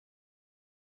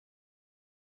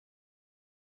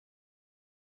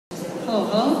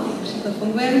Všechno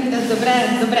funguje.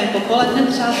 Dobré popoledne,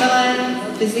 přátelé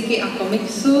fyziky a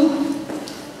komiksu.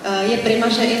 Je prima,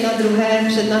 že i na druhé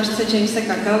přednášce Jamese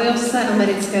Kakaliose,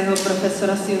 amerického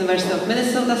profesora z University of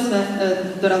Minnesota, jsme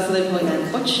dorazili v hojném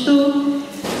počtu.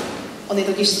 On je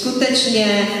totiž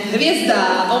skutečně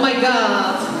hvězda, oh my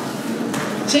god!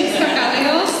 James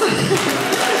Kakalios.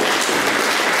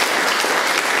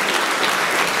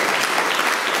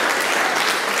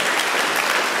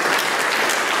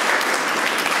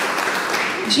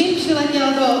 Jim přiletěl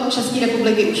do České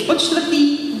republiky už po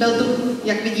čtvrtý, byl tu,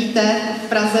 jak vidíte, v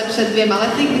Praze před 2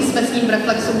 lety, kdy jsme s ním v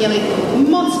Reflexu měli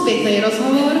moc pěkný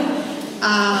rozhovor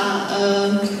a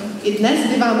i dnes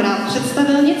by vám rád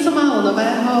představil něco málo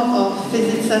nového o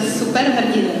fyzice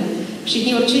superhrdinů.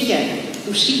 Všichni určitě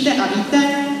tušíte a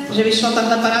víte, že vyšla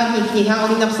tahle parádní kniha,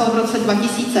 on ji napsal v roce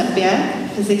 2005,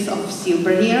 Physics of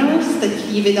Superheroes, teď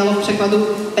ji vydalo v překladu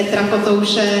Petra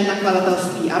Kotouše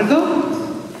nakladatelství Argo.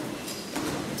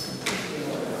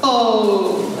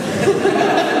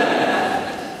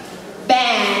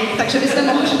 Bang! Takže byste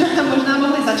možná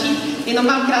mohli začít. Jenom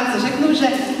vám krátce řeknu, že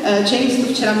James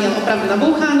tu včera měl opravdu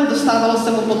naboucháno, dostávalo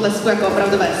se mu potlesku jako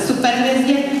opravdové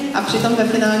superhvězdě a přitom ve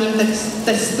finálním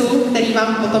testu, který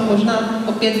vám potom možná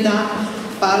opět dá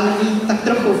pár lidí, tak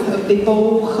trochu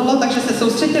vypouchlo, takže se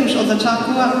soustřeďte už od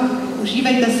začátku a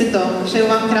užívejte si to. Přeju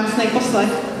vám krásný poslech.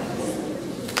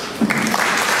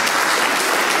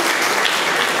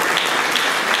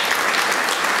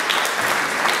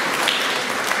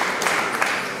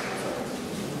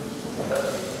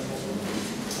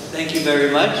 Thank you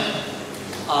very much.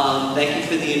 Thank you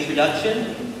for the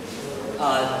introduction.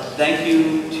 Thank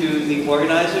you to the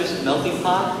organizers,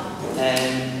 Meltingpot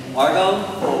and Argo,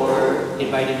 for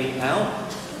inviting me out.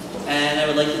 And I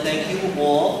would like to thank you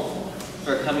all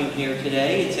for coming here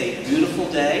today. It's a beautiful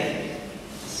day,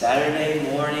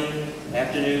 Saturday morning,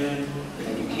 afternoon,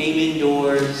 and you came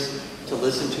indoors to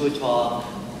listen to a talk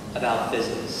about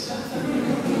physics.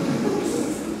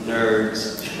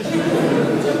 Nerds.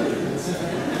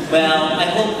 Well, I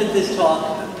hope that this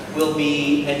talk will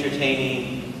be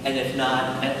entertaining, and if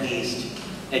not, at least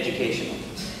educational.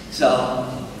 So,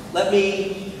 let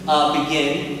me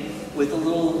begin with a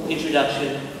little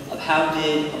introduction of how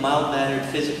did a mild-mannered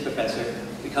physics professor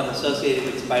become associated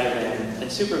with Spider-Man and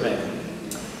Superman.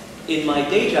 In my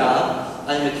day job,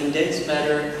 I'm a condensed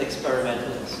matter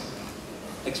experimentalist.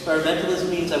 Experimentalist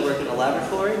means I work in a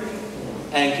laboratory,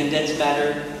 and condensed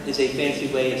matter is a fancy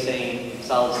way of saying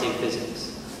solid-state physics.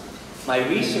 My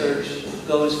research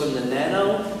goes from the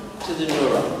nano to the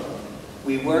neuro.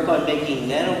 We work on making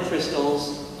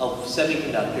nanocrystals of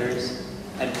semiconductors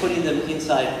and putting them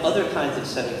inside other kinds of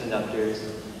semiconductors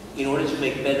in order to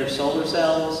make better solar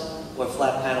cells or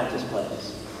flat panel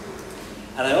displays.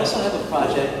 And I also have a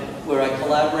project where I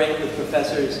collaborate with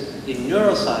professors in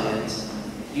neuroscience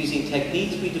using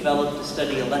techniques we developed to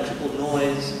study electrical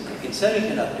noise in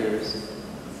semiconductors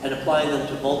and applying them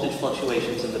to voltage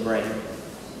fluctuations in the brain.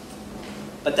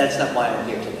 But that's not why I'm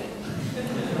here today.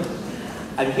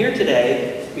 I'm here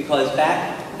today because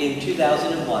back in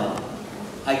 2001,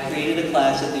 I created a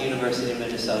class at the University of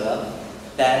Minnesota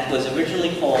that was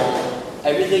originally called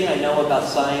Everything I Know About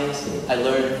Science I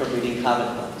Learned from Reading Comic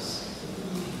Books,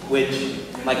 which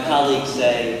my colleagues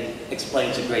say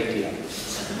explains a great deal.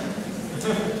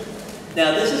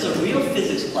 Now, this is a real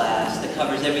physics class that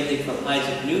covers everything from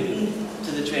Isaac Newton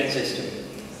to the transistor.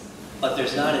 But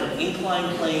there's not an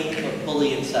inclined plane or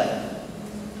pulley in sight.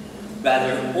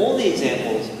 Rather, all the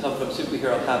examples come from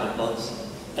superhero comic books,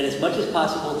 and as much as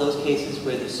possible, those cases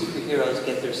where the superheroes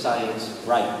get their science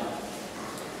right.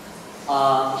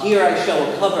 Here I show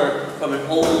a cover from an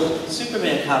old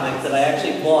Superman comic that I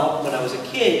actually bought when I was a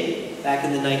kid back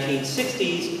in the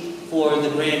 1960s for the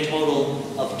grand total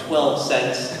of 12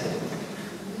 cents.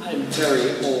 I'm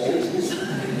very old.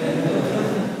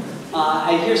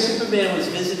 I hear Superman was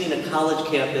visiting a college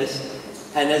campus,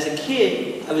 and as a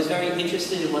kid, I was very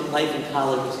interested in what life in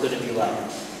college was going to be like.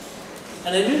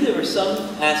 And I knew there were some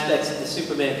aspects of the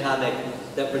Superman comic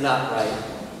that were not right,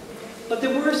 but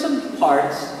there were some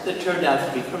parts that turned out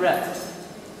to be correct.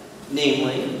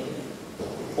 Namely,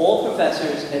 all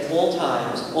professors at all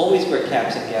times always wear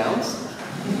caps and gowns,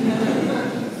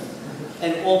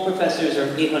 and all professors are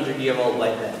 800-year-old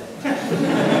white men.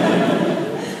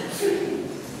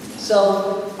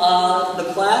 So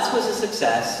the class was a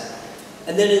success,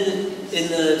 and then in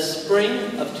the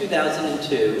spring of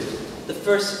 2002, the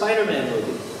first Spider-Man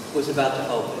movie was about to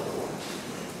open.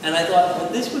 And I thought, well,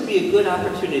 this would be a good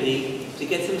opportunity to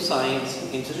get some science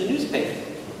into the newspaper.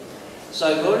 So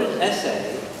I wrote an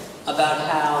essay about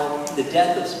how the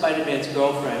death of Spider-Man's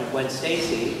girlfriend, Gwen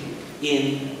Stacy,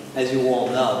 in, as you all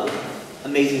know,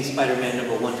 Amazing Spider-Man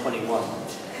number 121.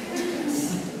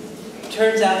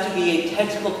 Turns out to be a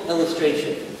textbook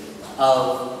illustration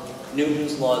of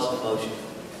Newton's laws of motion.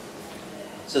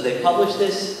 So they published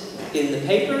this in the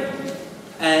paper,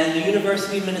 and the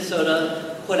University of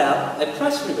Minnesota put out a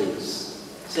press release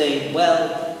saying,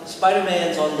 well,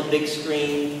 Spider-Man's on the big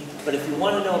screen, but if you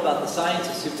want to know about the science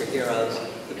of superheroes,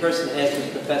 the person asked is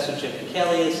Professor James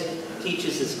Kakalios,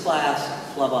 teaches his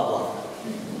class, blah, blah, blah.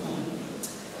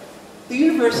 The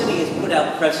university has put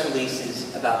out press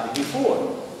releases about me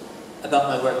before, about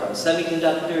my work on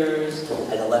semiconductors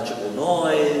and electrical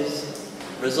noise.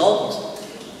 Result,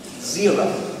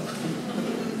 0.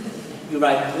 You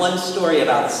write one story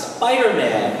about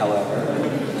Spider-Man, however.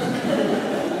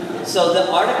 So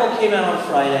the article came out on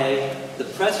Friday, the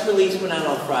press release went out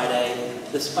on Friday,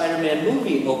 the Spider-Man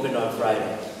movie opened on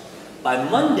Friday. By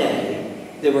Monday,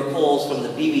 there were calls from the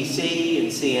BBC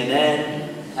and CNN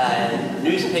and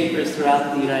newspapers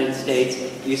throughout the United States.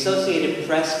 The Associated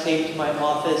Press came to my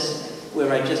office,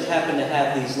 where I just happened to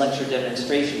have these lecture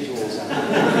demonstration tools on.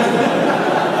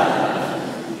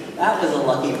 That was a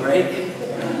lucky break.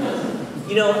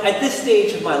 You know, at this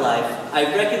stage of my life, I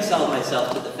reconciled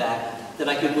myself to the fact that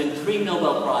I could win 3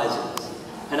 Nobel Prizes,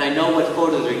 and I know what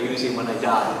photos they're using when I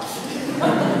die.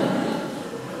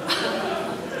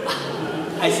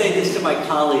 I say this to my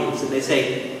colleagues, and they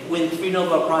say, win 3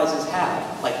 Nobel Prizes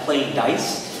how? Like playing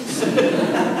dice?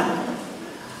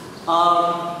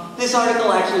 This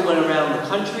article actually went around the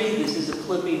country. This is a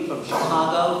clipping from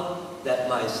Chicago that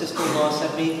my sister-in-law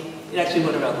sent me. It actually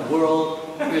went around the world.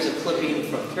 Here's a clipping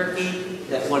from Turkey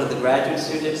that one of the graduate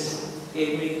students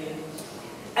gave me.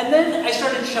 And then I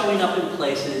started showing up in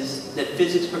places that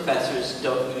physics professors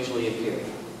don't usually appear.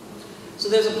 So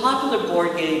there's a popular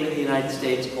board game in the United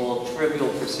States called Trivial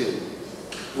Pursuit,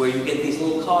 where you get these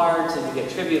little cards and you get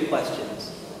trivia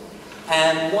questions.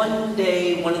 And one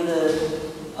day, one of the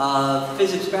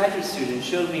physics graduate students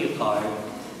showed me a card,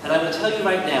 and I will tell you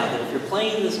right now that if you're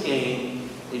playing this game,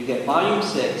 if you get volume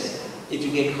 6, if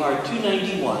you get card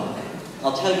 291,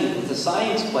 I'll tell you with the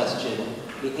science question,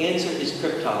 the answer is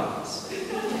kryptons.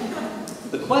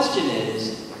 The question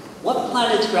is, what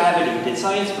planet's gravity did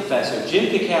science professor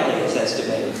James Kakalios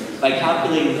estimate by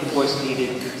calculating the force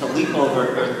needed to leap over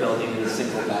an Earth building in a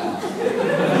single bound?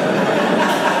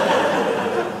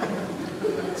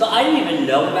 So I didn't even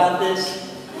know about this.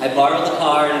 I borrowed the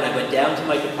card and I went down to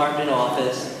my department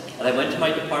office and I went to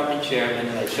my department chairman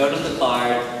and I showed him the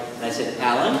card and I said,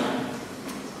 Alan,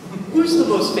 who's the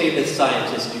most famous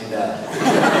scientist you know?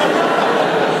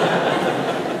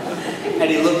 And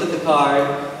he looked at the card,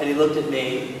 and he looked at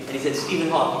me, and he said, Stephen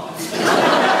Hawking.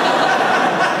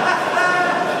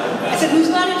 I said, who's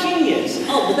not a genius?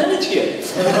 Oh, well then it's you.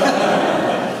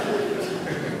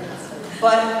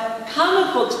 But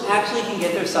comic books actually can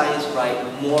get their science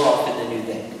right more often than you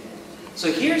think.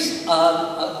 So here's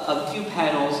a few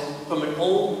panels from an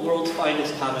old World's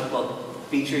Finest comic book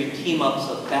featuring team-ups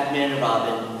of Batman and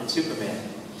Robin and Superman.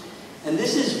 And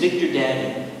this is Victor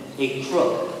Danny, a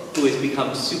crook who has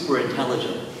become super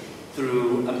intelligent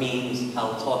through a means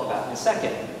I'll talk about in a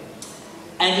second.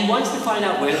 And he wants to find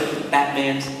out where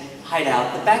Batman's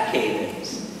hideout, the Batcave,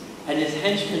 is. And his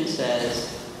henchman says,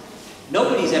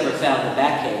 nobody's ever found the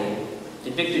Batcave.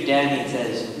 And Victor Danny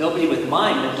says, nobody with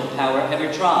my mental power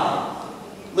ever tried.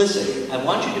 Listen, I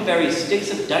want you to bury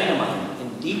sticks of dynamite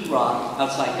in deep rock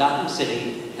outside Gotham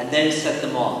City and then set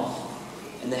them off.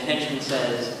 And the henchman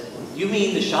says, you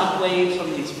mean the shock waves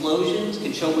from the explosions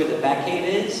can show where the Batcave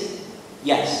is?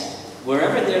 Yes.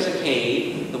 Wherever there's a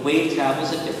cave, the wave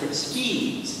travels at different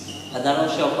speeds. And that'll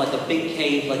show up like a big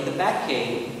cave like the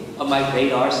Batcave on my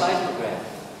radar seismograph.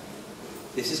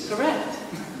 This is correct.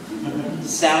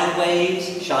 Sound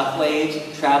waves, shock waves,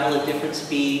 travel at different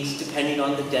speeds depending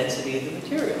on the density of the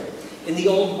material. In the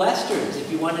old westerns, if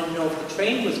you wanted to know if the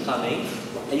train was coming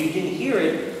and you didn't hear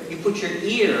it, you put your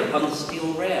ear on the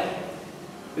steel rail,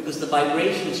 because the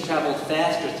vibrations traveled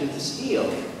faster through the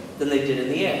steel than they did in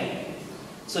the air.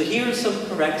 So here's some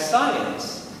correct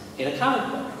science in a comic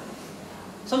book.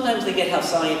 Sometimes they get how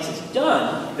science is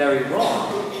done very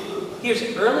wrong. Here's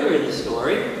earlier in the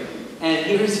story, and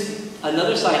here's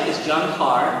another scientist, John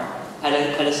Carr, at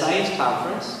a science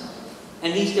conference,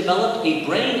 and he's developed a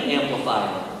brain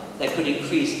amplifier that could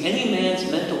increase any man's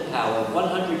mental power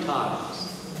 100 times.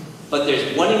 But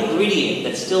there's one ingredient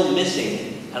that's still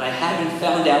missing, and I haven't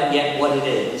found out yet what it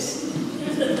is.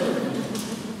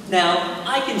 Now,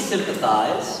 I can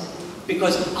sympathize,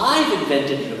 because I've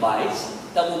invented a device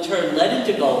that will turn lead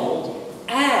into gold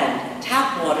and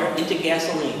tap water into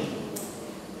gasoline.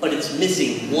 But it's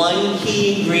missing one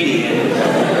key ingredient.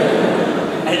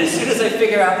 And as soon as as I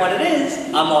figure out what it is,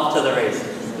 I'm off to the races.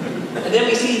 And then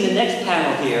we see in the next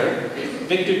panel here,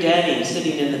 Victor Danning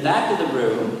sitting in the back of the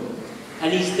room,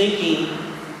 and he's thinking,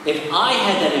 if I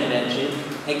had that invention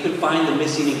and could find the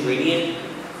missing ingredient,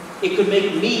 it could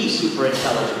make me super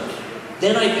intelligent.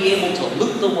 Then I'd be able to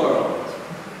loot the world.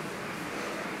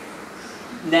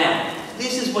 Now,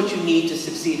 this is what you need to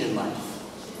succeed in life.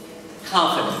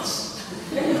 Confidence.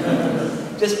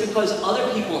 Just because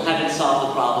other people haven't solved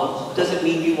the problem doesn't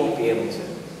mean you won't be able to.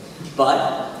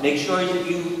 But make sure that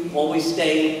you always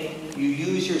you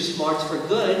use your smarts for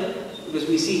good, because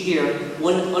we see here,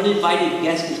 one uninvited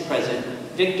guest is present,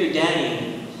 Victor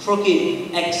Danning,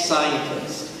 crooked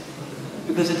ex-scientist.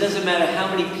 Because it doesn't matter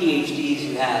how many PhDs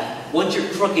you have, once you're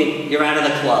crooked, you're out of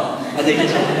the club. And they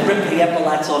just rip the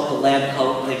epaulets off the lab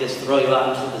coat and they just throw you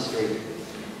out into the street.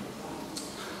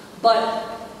 But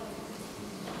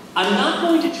I'm not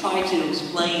going to try to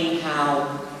explain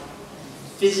how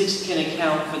physics can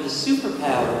account for the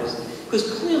superpowers,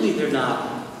 because clearly they're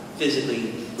not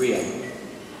physically real.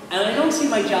 And I don't see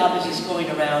my job as just going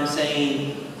around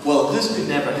saying, well, this could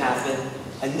never happen,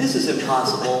 and this is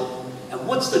impossible, and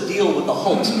what's the deal with the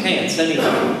Hulk's pants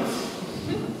anyway?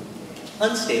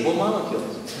 Unstable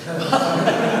molecules.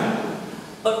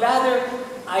 But rather,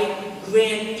 I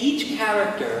grant each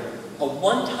character a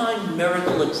one-time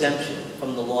miracle exemption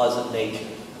from the laws of nature.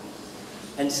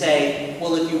 And say,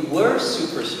 well, if you were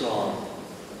super strong,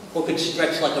 or could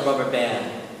stretch like a rubber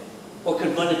band, or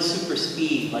could run at super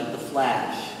speed like the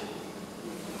Flash,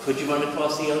 could you run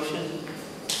across the ocean,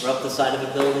 or up the side of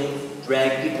a building,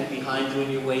 drag people behind you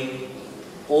in your wake?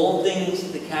 All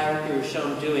things the character is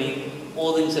shown doing,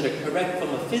 all things that are correct from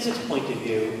a physics point of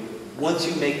view, once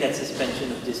you make that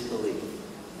suspension of disbelief.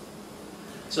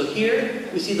 So here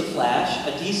we see the Flash,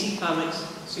 a DC Comics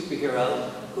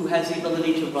superhero who has the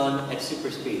ability to run at super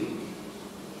speed.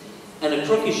 And a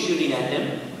crook is shooting at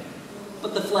him,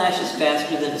 but the Flash is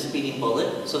faster than a speeding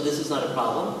bullet, so this is not a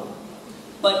problem.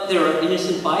 But there are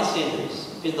innocent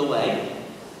bystanders in the way,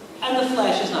 and the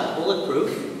Flash is not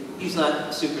bulletproof. He's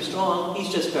not super strong,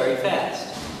 he's just very fast.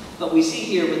 But we see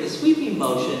here with the sweeping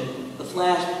motion, the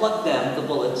Flash plucked them, the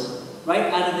bullets,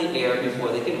 right out of the air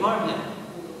before they could harm him.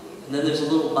 And then there's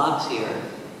a little box here,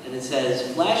 and it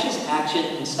says, Flash's action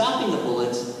in stopping the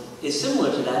bullets is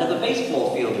similar to that of a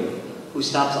baseball fielder, who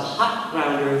stops a hot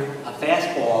grounder, a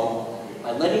fastball,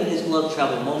 by letting his glove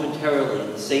travel momentarily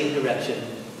in the same direction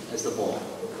as the ball.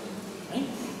 Right?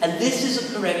 And this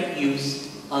is a correct use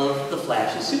of the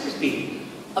Flash's super speed.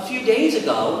 A few days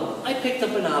ago, I picked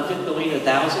up an object going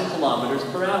 1,000 kilometers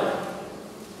per hour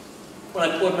when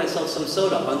I poured myself some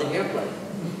soda on the airplane.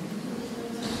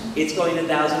 It's going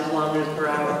 1,000 kilometers per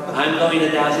hour. I'm going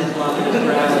 1,000 kilometers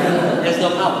per hour. There's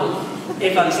no problem.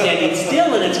 If I'm standing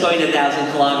still and it's going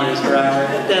 1,000 kilometers per hour,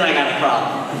 then I got a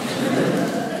problem.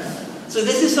 So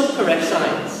this is some correct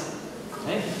science.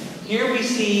 Okay? Here we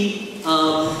see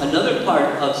another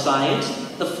part of science.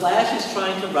 The Flash is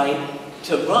trying to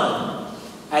run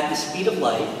at the speed of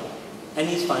light, and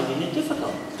he's finding it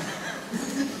difficult.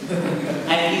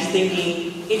 And he's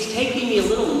thinking, it's taking me a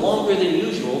little longer than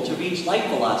usual to reach light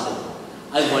velocity.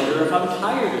 I wonder if I'm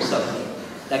tired or something.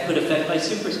 That could affect my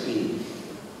super speed.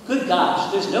 Good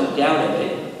gosh, there's no doubt of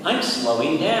it. I'm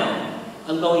slowing down.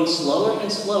 I'm going slower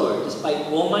and slower despite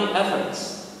all my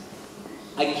efforts.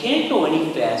 I can't go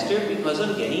any faster because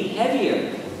I'm getting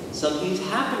heavier. Something's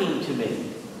happening to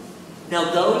me.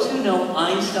 Now, those who know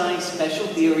Einstein's special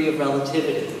theory of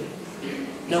relativity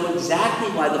know exactly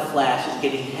why the Flash is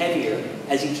getting heavier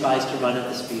as he tries to run at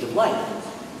the speed of light.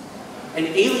 An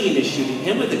alien is shooting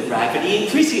him with a gravity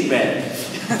increasing rate.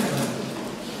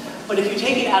 But if you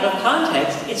take it out of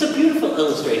context, it's a beautiful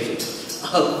illustration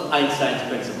of Einstein's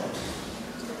principle.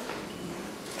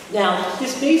 Now,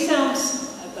 this may sound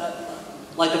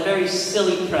like a very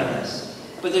silly premise,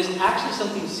 but there's actually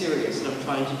something serious that I'm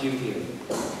trying to do here.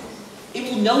 It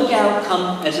will no doubt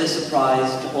come as a surprise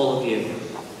to all of you,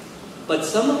 but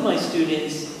some of my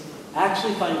students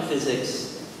actually find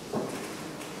physics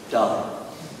dull.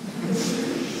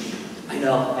 I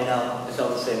know, I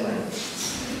felt the same way.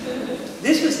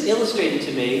 This was illustrated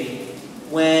to me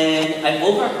when I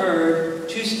overheard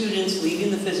two students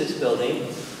leaving the physics building.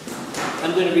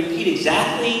 I'm going to repeat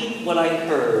exactly what I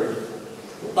heard,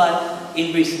 but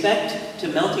in respect to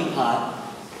Meltingpot,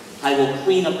 I will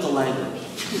clean up the language.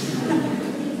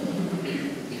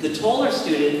 The taller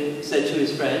student said to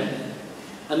his friend,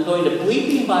 I'm going to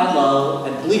bleeping by low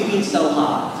and bleeping so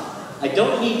high. I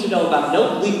don't need to know about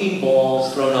no bleeping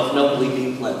balls thrown off no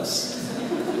bleeping cliffs.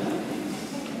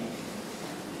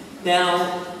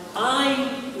 Now,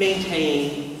 I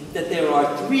maintain that there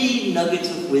are 3 nuggets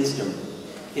of wisdom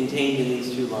contained in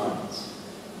these 2 lines.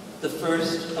 The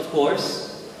first, of course,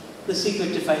 the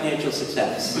secret to financial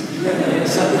success. So,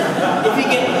 if you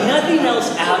get nothing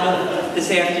else out of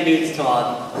this afternoon's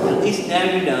talk, at least now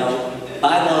you know,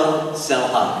 buy low, sell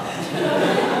high.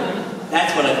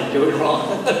 That's what I've been doing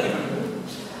wrong.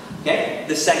 Okay?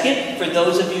 The second, for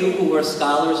those of you who are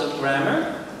scholars of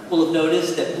grammar, will have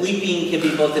noticed that bleeping can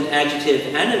be both an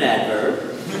adjective and an adverb.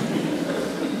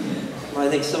 Well, I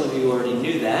think some of you already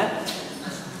knew that.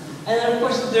 And then, of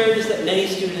course, the third is that many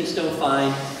students don't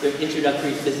find their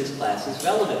introductory physics classes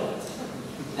relevant.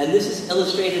 And this is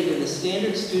illustrated in the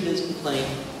standard student's complaint,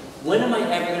 when am I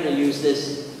ever going to use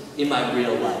this in my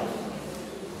real life?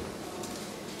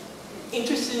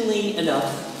 Interestingly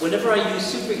enough, whenever I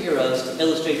use superheroes to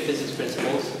illustrate physics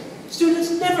principles,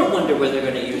 students never wonder whether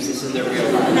they're going to use this in their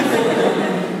real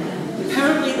life.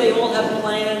 Apparently, they all have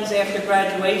plans after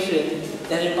graduation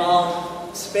that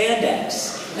involve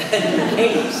spandex and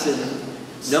capes, and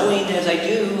knowing as I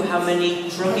do how many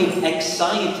crooked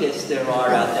ex-scientists there are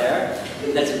out there,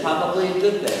 that's probably a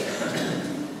good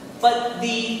thing. But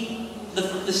the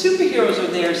superheroes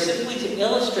are there simply to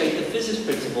illustrate the physics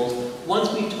principles.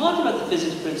 Once we've talked about the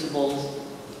physics principles,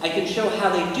 I can show how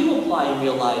they do apply in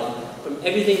real life, from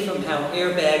everything from how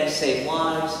airbags save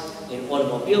lives in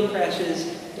automobile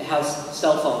crashes to how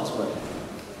cell phones work.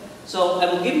 So I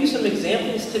will give you some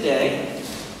examples today,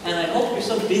 and I hope you're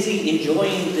so busy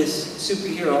enjoying this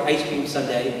superhero ice cream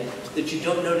sundae that you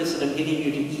don't notice that I'm getting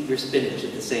you to eat your spinach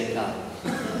at the same time.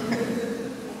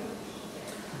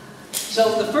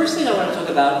 So the first thing I want to talk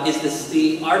about is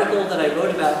the article that I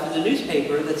wrote about for the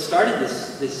newspaper that started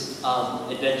this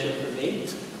adventure for me.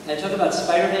 And talk about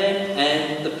Spider-Man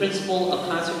and the principle of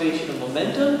conservation of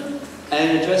momentum,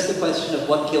 and address the question of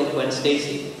what killed Gwen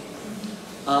Stacy.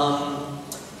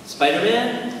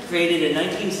 Spider-Man, created in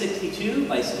 1962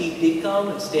 by Steve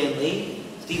Ditko and Stan Lee.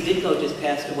 Steve Ditko just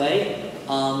passed away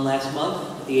last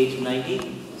month at the age of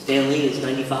 90. Stan Lee is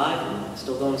 95 and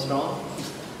still going strong.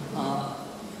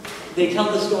 They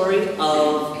tell the story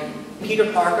of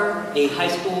Peter Parker, a high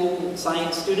school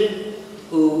science student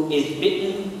who is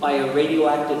bitten by a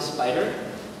radioactive spider,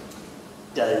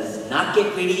 does not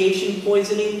get radiation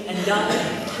poisoning and die,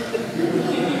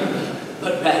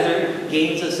 but rather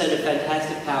gains a set of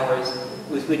fantastic powers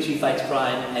with which he fights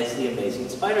crime as the Amazing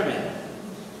Spider-Man.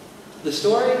 The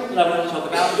story that I want to talk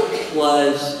about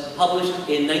was published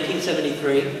in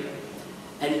 1973,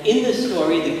 and in this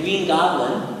story, the Green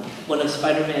Goblin, one of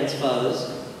Spider-Man's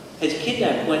foes, has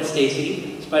kidnapped Gwen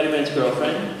Stacy, Spider-Man's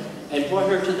girlfriend, and brought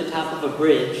her to the top of a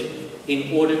bridge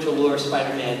in order to lure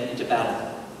Spider-Man into battle.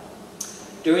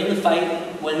 During the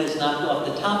fight, Gwen is knocked off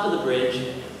the top of the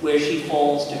bridge, where she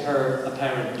falls to her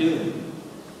apparent doom.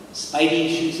 Spidey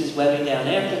shoots his webbing down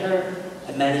after her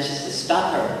and manages to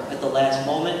stop her at the last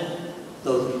moment,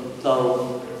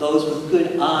 though those with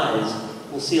good eyes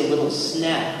will see a little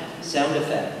snap sound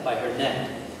effect by her neck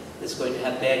that's going to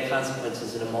have bad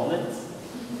consequences in a moment.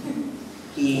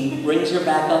 He brings her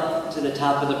back up to the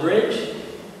top of the bridge,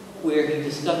 where he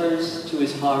discovers to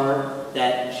his horror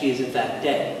that she is in fact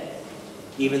dead,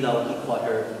 even though he caught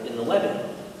her in the webbing.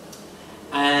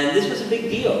 And this was a big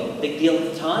deal. Big deal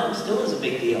at the time, still is a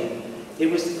big deal. It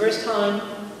was the first time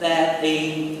that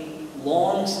a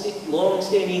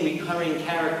long-standing recurring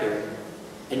character,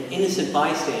 an innocent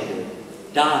bystander,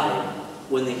 died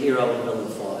when the hero and villain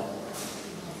fought.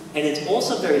 And it's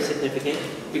also very significant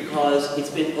because it's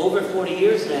been over 40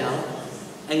 years now,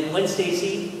 and Gwen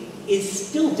Stacy is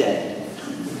still dead.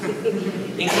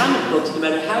 In comic books, no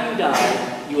matter how you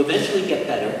die, you eventually get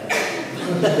better.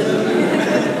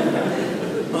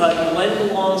 But Gwen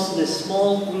belongs to this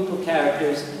small group of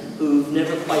characters who've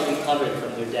never quite recovered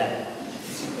from their death.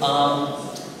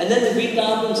 And then the Green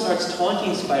Goblin starts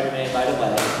taunting Spider-Man right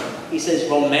away. He says,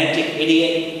 "Romantic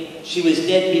idiot, she was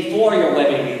dead before your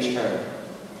webbing reached her.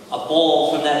 A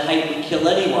ball from that height would kill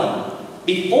anyone,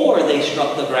 before they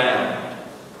struck the ground."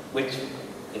 Which,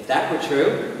 if that were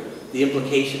true, the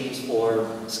implications for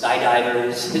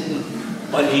skydivers and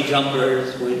bungee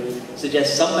jumpers would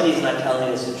suggest somebody's not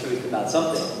telling us the truth about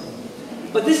something.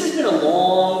 But this has been a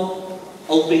long,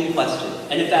 open question.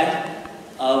 And in fact,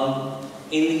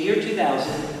 in the year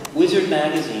 2000, Wizard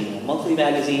magazine, a monthly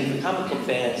magazine for comic book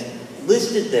fans,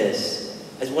 listed this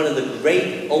as one of the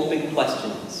great open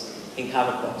questions in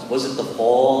comic books. Was it the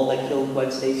ball that killed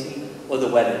Gwen Stacy, or the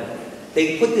webbing?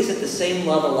 They put this at the same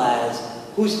level as,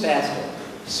 who's faster,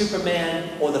 Superman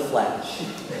or the Flash?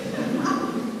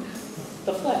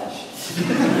 The Flash.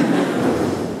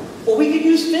 Well, we could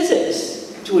use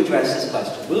physics to address this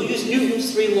question. We'll use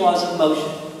Newton's 3 laws of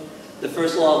motion. The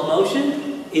first law of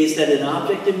motion is that an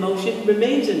object in motion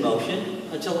remains in motion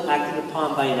until acted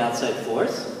upon by an outside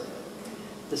force.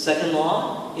 The second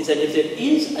law is that if there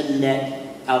is a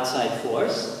net outside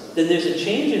force, then there's a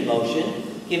change in motion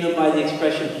given by the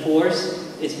expression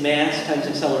force is mass times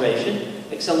acceleration.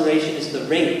 Acceleration is the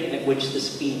rate at which the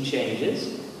speed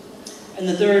changes. And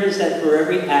the third is that for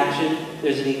every action,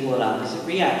 there's an equal and opposite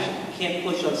reaction. You can't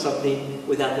push on something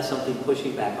without the something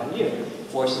pushing back on you.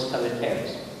 Forces come in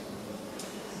pairs.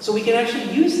 So we can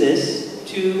actually use this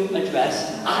to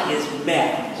address, it's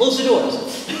math. Close the doors.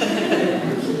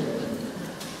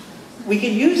 We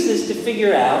can use this to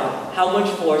figure out how much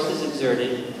force is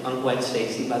exerted on Gwen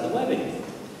Stacy by the webbing.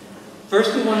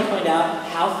 First, we want to find out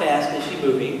how fast is she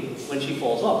moving when she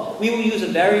falls off. We will use a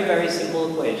very, very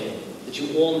simple equation that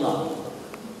you all know.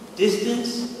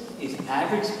 Distance is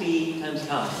average speed times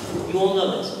time. You all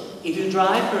know this. If you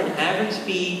drive for an average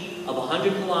speed of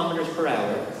 100 kilometers per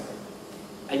hour,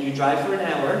 and you drive for an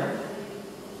hour,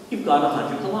 you've got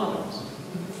 100 kilometers.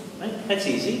 Right? That's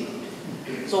easy.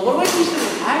 So what do I use for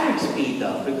the average speed,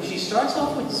 though? Because she starts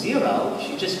off with 0,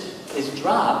 she just is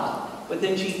dropped, but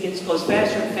then she goes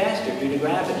faster and faster due to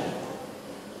gravity.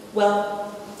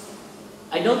 Well,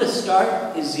 I know the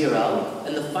start is 0,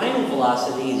 and the final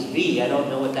velocity is v. I don't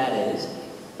know what that is.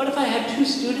 But if I have 2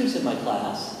 students in my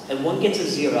class, and one gets a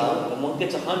 0, and one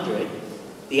gets 100,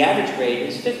 the average grade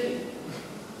is 50.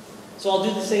 So I'll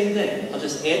do the same thing. I'll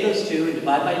just add those 2 and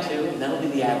divide by 2, and that'll be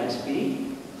the average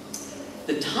speed.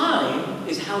 The time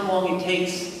is how long it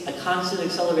takes a constant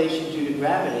acceleration due to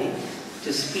gravity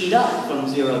to speed up from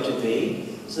 0 to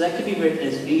v. So that could be written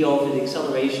as v over the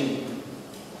acceleration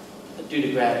due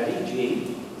to gravity,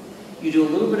 g. You do a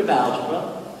little bit of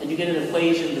algebra, and you get an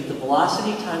equation that the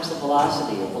velocity times the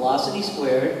velocity, or velocity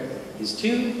squared, is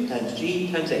 2 times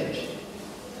g times h.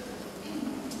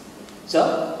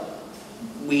 So,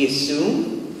 we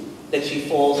assume that she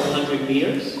falls 100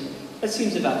 meters. That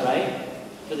seems about right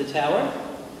for the tower.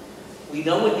 We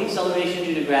know what the acceleration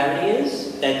due to gravity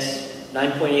is. That's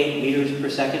 9.8 meters per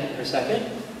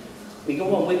second. We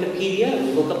go on Wikipedia and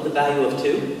we look up the value of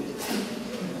 2.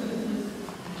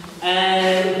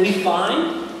 And we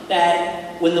find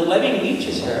that when the webbing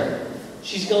reaches her,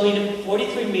 she's going at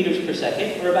 43 meters per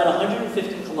second, or about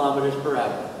 150 kilometers per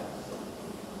hour.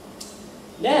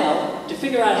 Now, to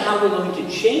figure out how we're going to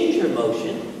change her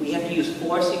motion, we have to use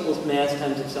force equals mass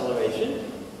times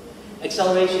acceleration.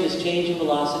 Acceleration is change in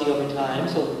velocity over time,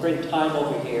 so we'll bring time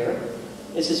over here.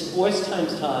 This is force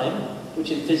times time,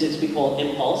 which in physics we call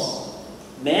impulse.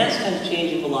 Mass times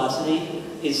change in velocity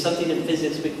is something in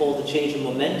physics we call the change in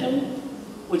momentum,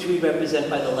 which we represent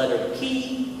by the letter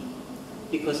P,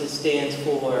 because it stands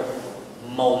for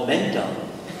momentum.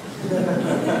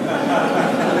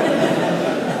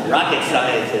 Rocket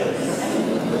scientists.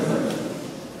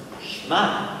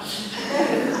 Schmuck.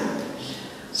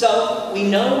 So we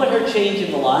know what her change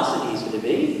in velocity is going to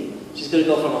be. She's going to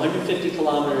go from 150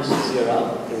 kilometers to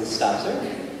 0, because it stops her.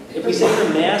 If we say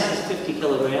her mass is 50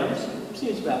 kilograms,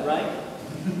 seems about right.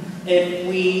 If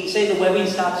we say the webbing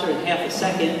stops her in half a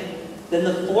second, then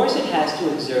the force it has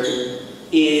to exert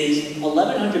is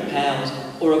 1,100 pounds,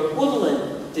 or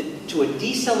equivalent to a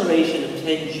deceleration of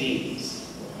 10 Gs.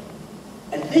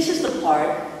 And this is the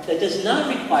part that does not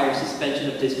require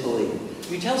suspension of disbelief.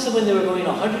 You tell someone they were going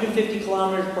 150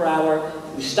 kilometers per hour,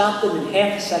 you stop them in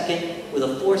half a second with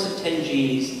a force of 10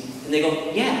 Gs, and they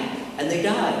go, yeah, and they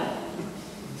die.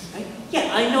 Right? Yeah,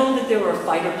 I know that there are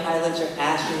fighter pilots or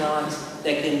astronauts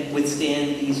that can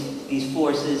withstand these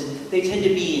forces. They tend to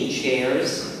be in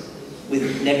chairs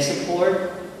with neck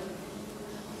support.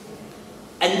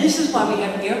 And this is why we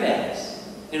have airbags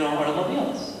in our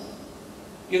automobiles.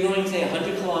 You're going, say,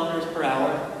 100 kilometers per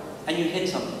hour, and you hit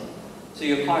something. So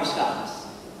your car stops.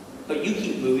 But you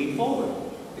keep moving forward,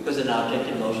 because an object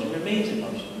in motion remains in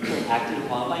motion, acted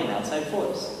upon by an outside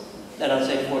force. That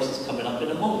outside force is coming up in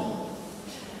a moment.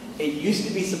 It used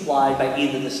to be supplied by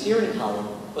either the steering column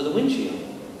or the windshield.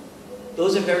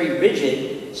 Those are very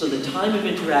rigid, so the time of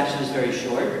interaction is very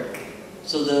short,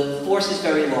 so the force is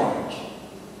very large.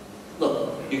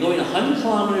 Look, you're going 100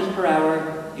 kilometers per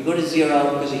hour, you go to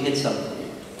 0 because you hit something.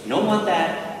 You don't want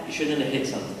that, you shouldn't have hit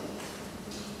something.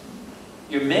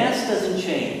 Your mass doesn't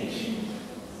change.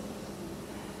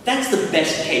 That's the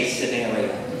best case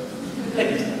scenario.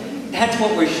 That's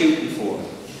what we're shooting for.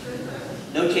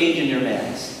 No change in your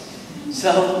mass.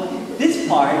 So this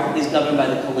part is governed by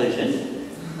the collision.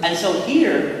 And so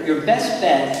here, your best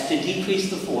bet to decrease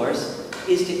the force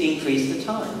is to increase the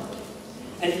time.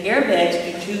 And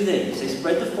airbags do 2 things. They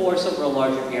spread the force over a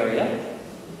larger area,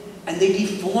 and they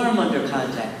deform under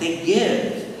contact. They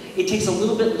give. It takes a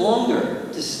little bit longer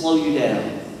to slow you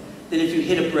down than if you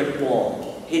hit a brick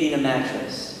wall, hitting a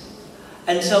mattress.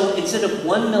 And so instead of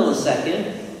 1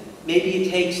 millisecond, maybe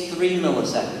it takes 3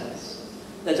 milliseconds.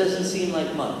 That doesn't seem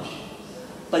like much.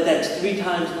 But that's 3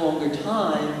 times longer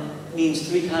time means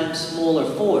 3 times smaller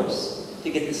force to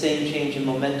get the same change in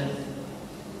momentum.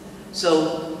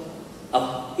 So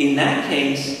in that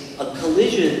case, a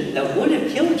collision that would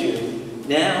have killed you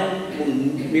now will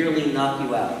merely knock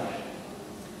you out.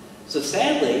 So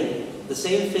sadly, the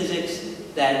same physics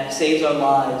that saves our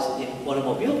lives in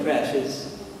automobile crashes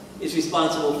is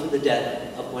responsible for the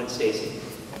death of Gwen Stacy.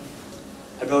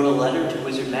 I wrote a letter to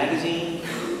Wizard magazine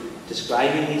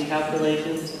describing these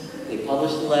calculations. They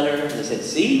published the letter and they said,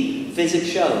 see, physics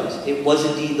shows it was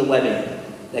indeed the webbing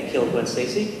that killed Gwen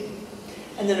Stacy.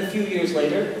 And then a few years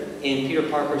later, in Peter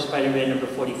Parker's Spider-Man number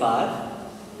 45,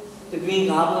 the Green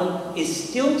Goblin is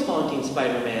still taunting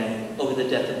Spider-Man over the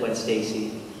death of Gwen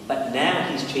Stacy, but now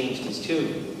he's changed his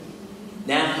tune.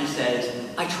 Now he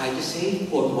says, I tried to save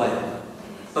poor Gwen,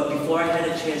 but before I had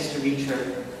a chance to reach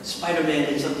her, Spider-Man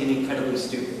did something incredibly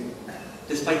stupid.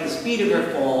 Despite the speed of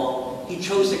her fall, he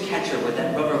chose to catch her with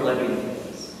that rubber webbing of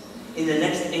his. In the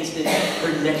next instant,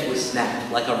 her neck was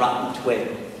snapped like a rotten twig.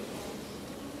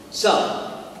 So,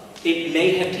 it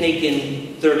may have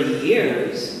taken 30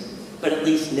 years, but at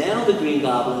least now the Green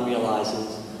Goblin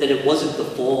realizes that it wasn't the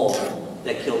fall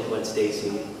that killed Gwen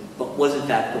Stacy, but was in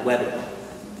fact the webbing.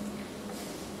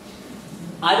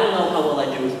 I don't know how well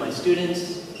I do with my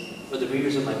students, or the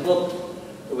readers of my book,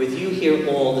 or with you here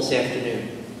all this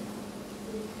afternoon.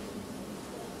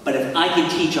 But if I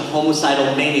could teach a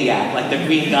homicidal maniac like the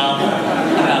Green Goblin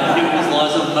about Newton's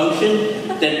laws of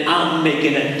motion, then I'm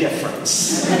making a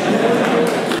difference.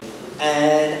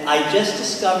 And I just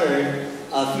discovered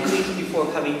a few weeks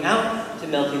before coming out to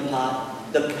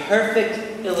Meltingpot the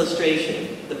perfect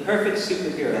illustration, the perfect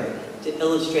superhero to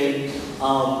illustrate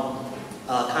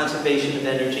conservation of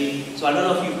energy. So I don't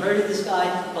know if you've heard of this guy,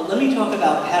 but let me talk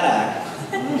about Perak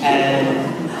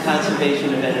and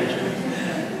conservation of energy.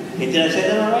 Okay, did I say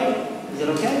that all right? Is it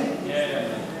okay?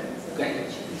 Yeah. Great.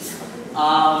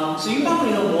 So you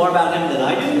probably know more about him than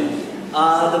I do.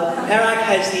 The Perak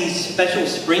has these special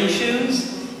spring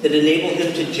shoes that enable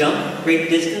him to jump great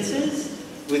distances,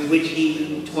 with which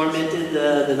he tormented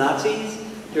the Nazis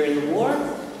during the war.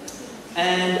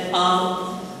 And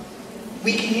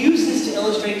we can use this to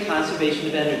illustrate conservation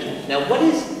of energy. Now, what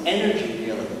is energy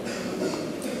really?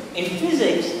 In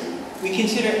physics, we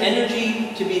consider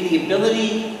energy to be the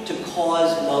ability to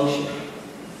cause motion.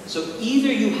 So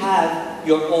either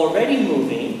you're already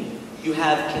moving, you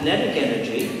have kinetic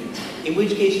energy, in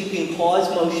which case you can cause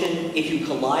motion if you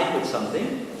collide with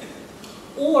something,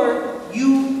 or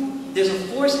there's a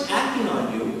force acting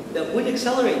on you that would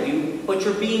accelerate you, but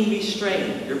you're being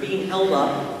restrained, you're being held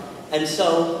up, and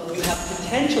so you have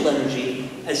potential energy.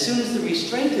 As soon as the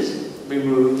restraint is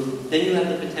removed, then you have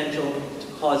the potential to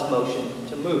cause motion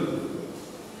to move.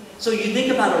 So you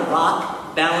think about a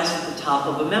rock balanced at the top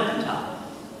of a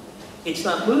mountaintop. It's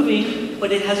not moving,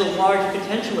 but it has a large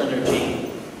potential energy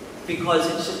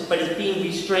but it's being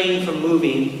restrained from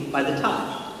moving by the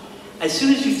top. As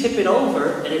soon as you tip it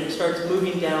over and it starts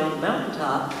moving down the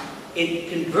mountaintop, it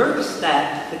converts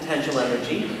that potential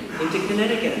energy into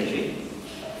kinetic energy.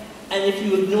 And if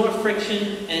you ignore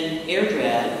friction and air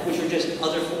drag, which are just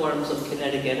other forms of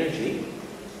kinetic energy,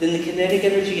 then the kinetic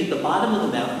energy at the bottom of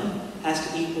the mountain has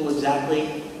to equal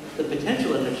exactly the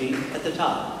potential energy at the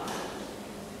top.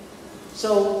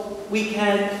 So we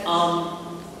can,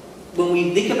 when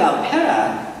we think about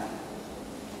Perak,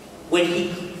 when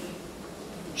he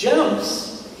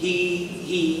jumps,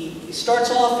 he starts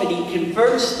off and he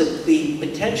converts the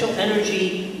potential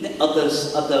energy of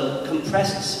the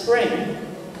compressed spring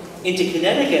into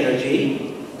kinetic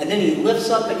energy, and then he lifts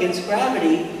up against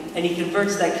gravity and he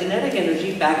converts that kinetic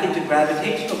energy back into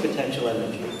gravitational potential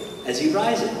energy as he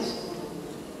rises.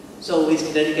 So his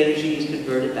kinetic energy is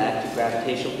converted back to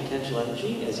gravitational potential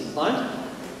energy as he climbs.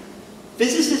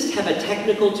 Physicists have a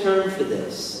technical term for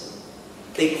this.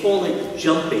 They call it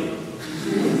jumping.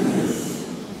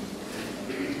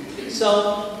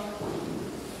 So,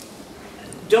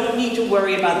 don't need to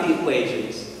worry about the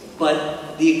equations,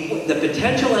 but the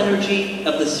potential energy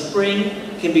of the spring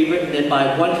can be written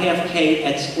by 1/2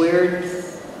 kx squared.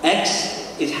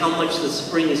 X is how much the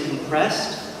spring is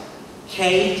compressed.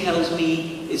 K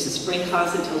is the spring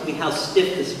constant, tells me how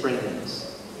stiff the spring is.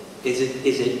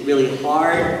 Is it really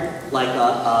hard, like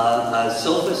a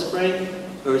sofa spring,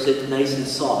 or is it nice and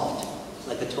soft,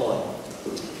 like a toy?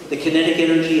 The kinetic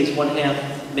energy is 1/2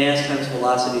 mass times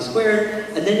velocity squared,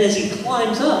 and then as he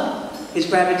climbs up, his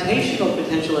gravitational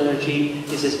potential energy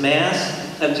is his mass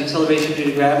times acceleration due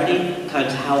to gravity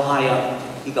times how high up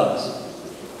he goes.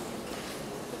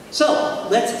 So,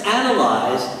 let's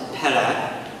analyze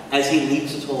Perak as he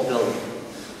leaps a tall building.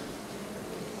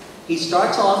 He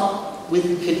starts off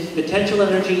with potential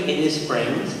energy in his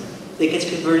springs that gets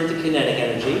converted to kinetic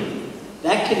energy.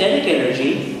 That kinetic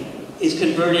energy is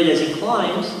converted as he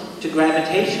climbs to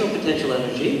gravitational potential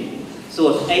energy. So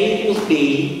if A equals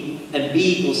B and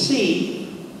B equals C,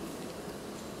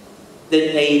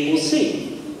 then A equals C.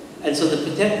 And so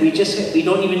we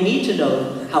don't even need to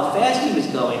know how fast he was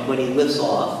going when he lifts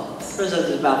off. Turns out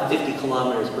it's about 50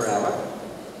 kilometers per hour.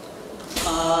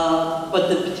 But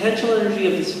the potential energy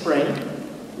of the spring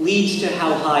leads to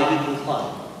how high he can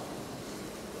climb.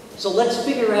 So let's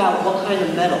figure out what kind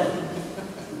of metal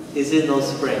is in those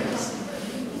springs.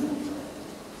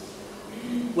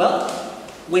 Well,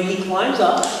 when he climbs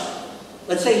up,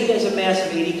 let's say he has a mass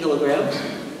of 80 kilograms.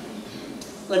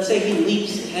 Let's say he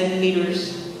leaps 10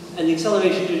 meters, and the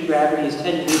acceleration due to gravity is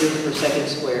 10 meters per second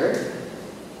squared.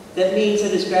 That means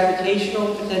that his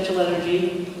gravitational potential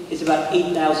energy is about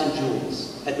 8,000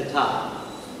 joules at the top.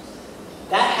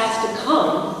 That has to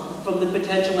come from the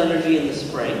potential energy in the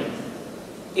spring.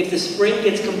 If the spring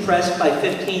gets compressed by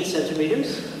 15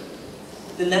 centimeters,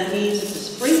 then that means that the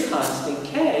spring constant,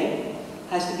 K,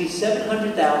 has to be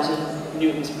 700,000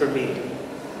 newtons per meter.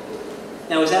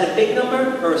 Now, is that a big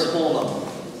number or a small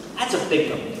number? That's a big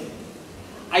number.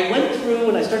 I went through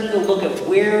and I started to look at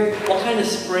what kind of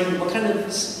spring, what kind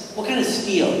of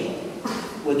steel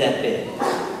would that be?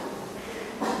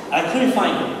 I couldn't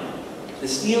find it. The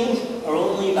steels are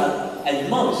only about, at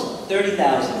most,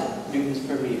 30,000 newtons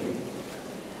per meter.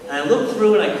 And I looked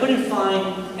through and I couldn't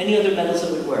find any other metals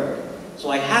that would work. So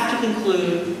I have to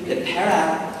conclude that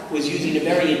Perak was using a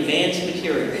very advanced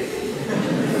material.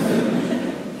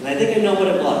 And I think I know what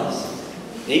it was.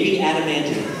 Maybe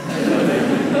adamantium.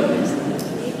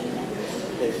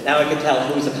 Now I can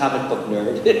tell who's a comic book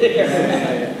nerd.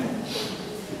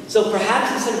 So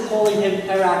perhaps instead of calling him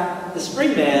Perak the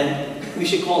Spring Man, we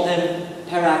should call him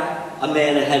Perak a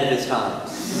man ahead of his time.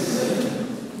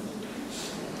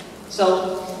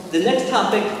 So the next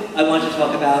topic I want to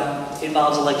talk about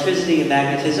involves electricity and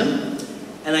magnetism.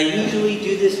 And I usually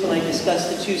do this when I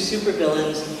discuss the two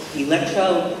supervillains,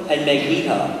 Electro and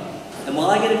Magneto. And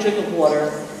while I get a drink of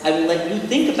water, I will let you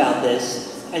think about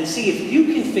this and see if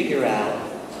you can figure out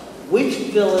which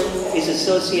villain is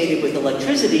associated with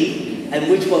electricity and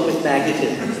which one with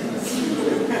magnetism.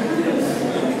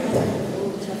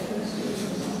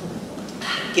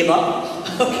 Give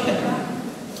up? Okay.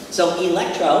 So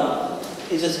Electro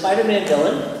is a Spider-Man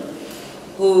villain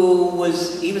who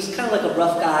was kind of like a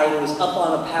rough guy who was up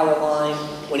on a power line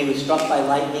when he was struck by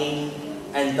lightning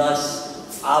and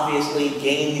thus obviously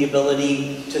gained the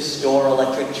ability to store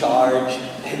electric charge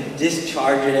and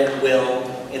discharge it at will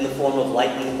in the form of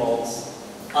lightning bolts.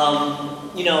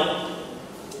 You know,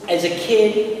 as a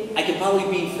kid, I could probably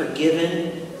be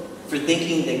forgiven for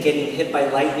thinking that getting hit by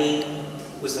lightning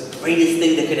was the greatest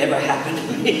thing that could ever happen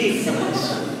to me.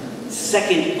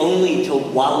 Second only to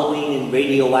wallowing in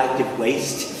radioactive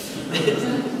waste.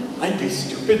 I'd be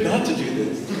stupid not to do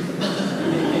this.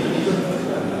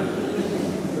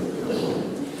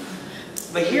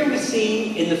 But here we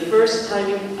see, in the first time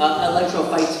Electro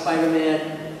fights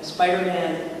Spider-Man,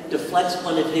 Spider-Man deflects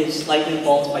one of his lightning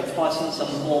bolts by tossing some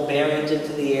small bearings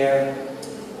into the air,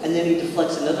 and then he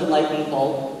deflects another lightning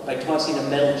bolt by tossing a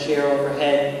metal chair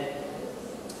overhead.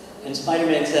 And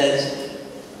Spider-Man says,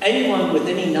 anyone with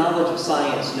any knowledge of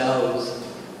science knows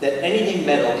that anything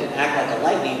metal can act like a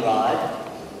lightning rod,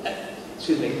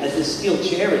 as this steel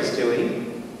chair is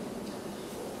doing.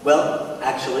 Well,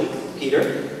 actually,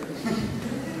 Peter,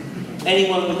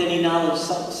 anyone with any knowledge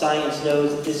of science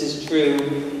knows that this is true.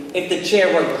 If the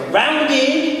chair were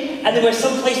grounded and there was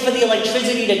some place for the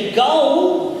electricity to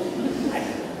go,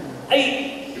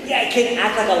 it can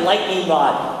act like a lightning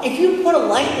rod. If you put a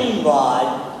lightning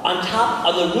rod on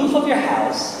the roof of your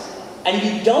house, and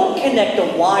you don't connect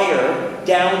a wire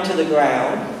down to the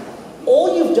ground,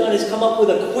 all you've done is come up with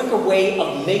a quicker way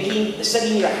of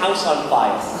setting your house on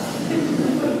fire.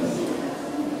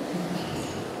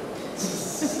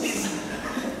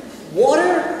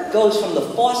 Water goes from the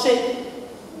faucet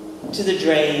to the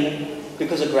drain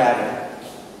because of gravity.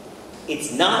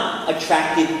 It's not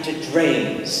attracted to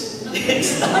drains.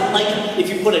 It's not like if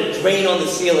you put a drain on the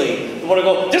ceiling, you want to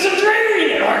go, there's a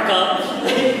drain, and arc up.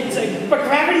 It's like, but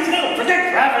gravity's no,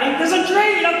 forget gravity, there's a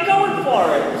drain, I'm going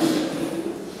for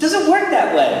it. It doesn't work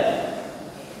that way.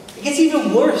 It gets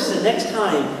even worse the next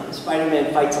time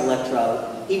Spider-Man fights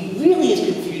Electro. He really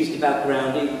is confused about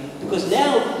grounding because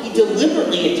now he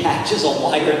deliberately attaches a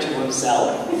wire to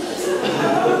himself.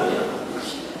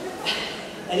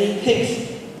 And he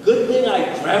thinks, Good thing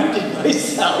I grounded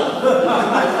myself.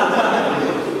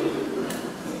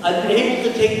 I'm able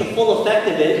to take the full effect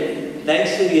of it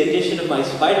thanks to the addition of my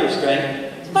spider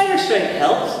strength. Spider strength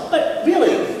helps, but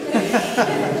really,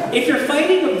 if you're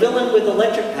fighting a villain with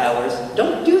electric powers,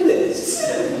 don't do this.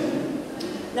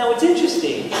 Now, it's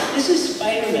interesting. This is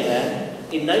Spider-Man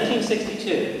in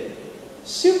 1962.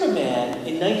 Superman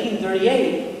in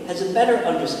 1938 has a better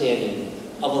understanding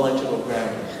of electrical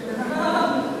grounding.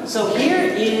 So here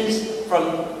is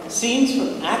from scenes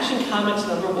from Action Comics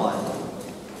 #1,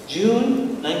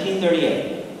 June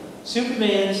 1938.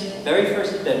 Superman's very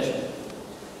first adventure.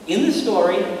 In the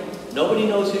story, nobody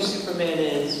knows who Superman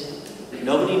is.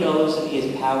 Nobody knows that he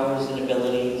has powers and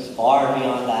abilities far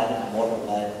beyond that of mortal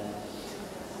man.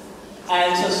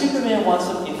 And so Superman wants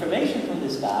some information from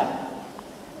this guy.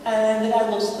 And the guy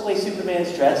looks at the way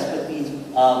Superman's dressed with these,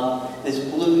 this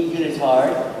blue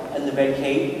unitard and the red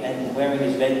cape and wearing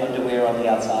his red underwear on the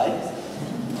outside.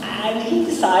 And he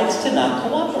decides to not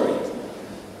cooperate.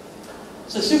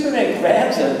 So Superman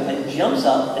grabs him and jumps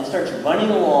up and starts running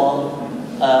along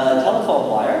a telephone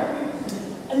wire.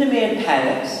 And the man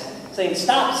panics, saying,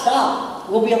 "Stop, stop,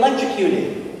 we'll be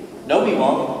electrocuted." "No, we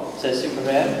won't," says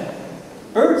Superman.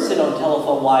 "Birds sit on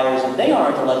telephone wires and they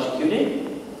aren't electrocuted.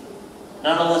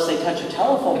 Not unless they touch a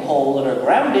telephone pole and are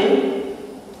grounded."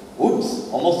 Oops,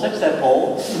 almost touched that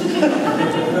pole.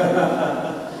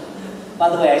 By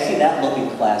the way, I see that look in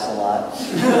class a lot.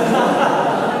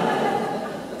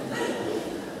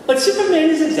 But Superman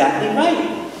is exactly right.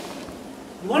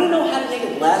 You want to know how to take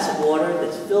a glass of water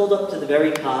that's filled up to the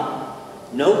very top,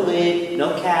 no lid,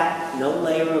 no cap, no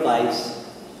layer of ice,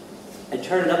 and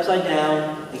turn it upside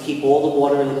down and keep all the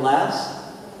water in the glass?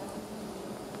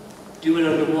 Do it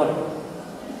underwater.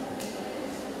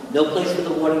 No place for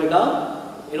the water to go?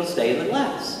 It'll stay in the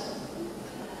glass.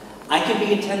 I can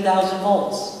be at 10,000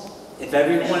 volts. If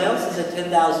everyone else is at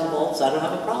 10,000 volts, I don't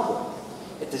have a problem.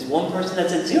 If there's one person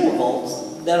that's at 0 volts,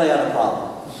 then I got a problem.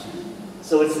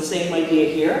 So it's the same idea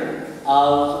here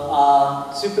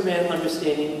of Superman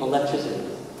understanding electricity.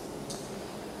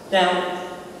 Now,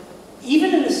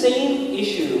 even in the same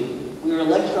issue where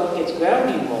Electron gets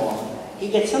grounding wrong, he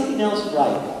gets something else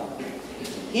right.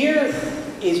 Here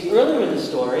is earlier in the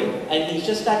story, and he's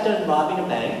just got done robbing a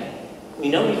bank. We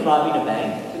know he's robbing a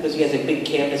bank because he has a big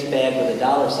canvas bag with a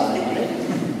dollar sign on it.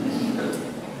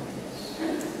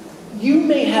 You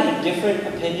may have a different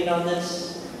opinion on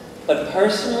this, but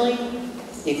personally,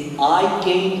 if I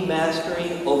gained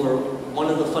mastery over one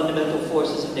of the fundamental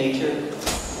forces of nature,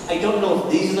 I don't know if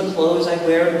these are the clothes I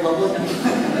wear in public.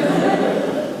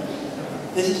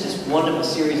 This is just one of a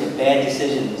series of bad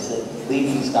decisions that lead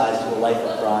these guys to a life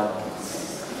of crime.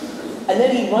 And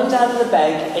then he runs out of the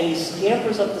bank and he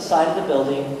scampers up the side of the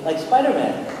building like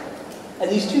Spider-Man. And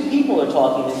these two people are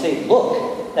talking and say,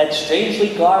 "Look, that strangely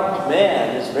garbed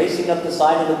man is racing up the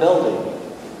side of the building."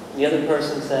 And the other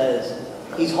person says,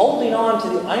 "He's holding on to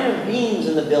the iron beams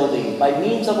in the building by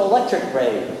means of electric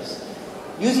rays,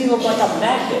 using them like a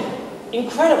magnet.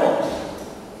 Incredible."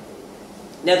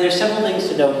 Now there's several things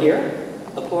to note here,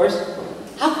 of course.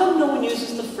 How come no one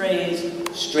uses the phrase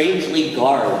strangely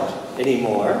garbed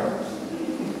anymore?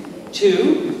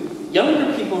 2,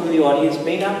 younger people in the audience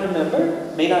may not remember,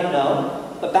 may not know,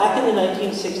 but back in the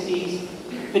 1960s,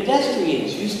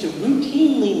 pedestrians used to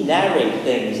routinely narrate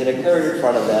things that occurred in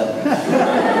front of them,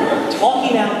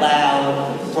 talking out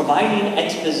loud, providing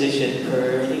exposition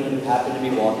for anyone who happened to be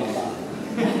walking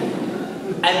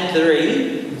by. And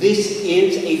 3, this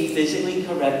is a physically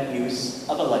correct use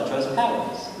of Electro's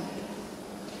powers.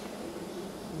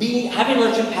 Having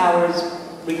electric powers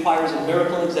requires a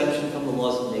miracle exemption from the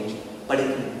laws of nature. But if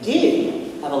you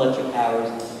did have electric powers,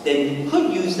 then you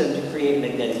could use them to create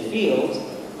magnetic fields.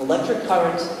 Electric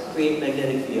currents create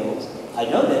magnetic fields. I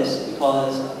know this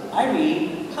because I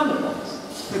read comic books.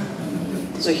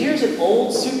 So here's an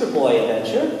old Superboy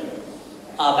adventure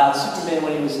about Superman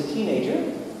when he was a teenager.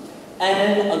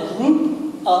 And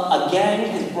a gang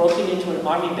has broken into an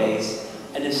army base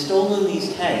and has stolen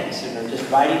these tanks and are just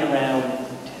riding around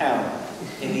town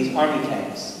in these army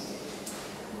tanks.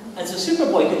 And so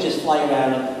Superboy could just fly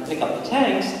around and pick up the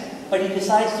tanks, but he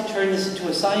decides to turn this into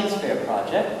a science fair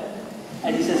project.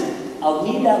 And he says, "I'll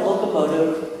need that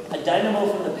locomotive, a dynamo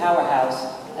from the powerhouse,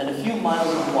 and a few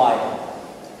miles of wire.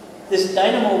 This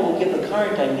dynamo will give the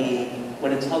current I need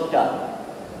when it's hooked up.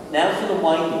 Now for the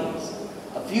windings.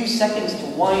 A few seconds to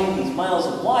wind these miles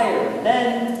of wire, and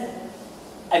then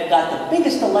I've got the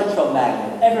biggest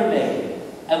electromagnet ever made,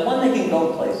 and one that can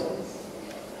go places.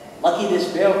 Lucky this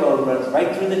railroad runs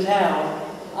right through the town.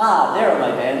 Ah, there are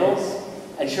my vandals."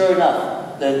 And sure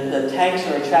enough, the tanks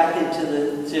are attracted to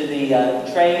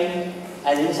the train,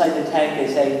 and inside the tank they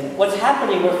say, "What's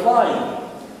happening? We're flying."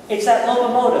 "It's that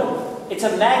locomotive. It's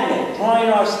a magnet drawing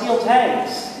our steel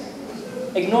tanks,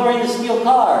 ignoring the steel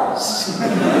cars."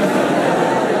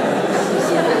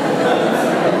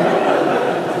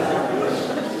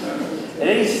 And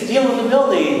then he's stealing the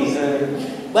buildings.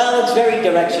 Well, it's very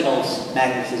directional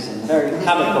magnetism, very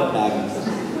comic book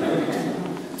magnetism.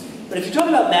 But if you're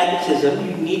talking about magnetism,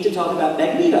 you need to talk about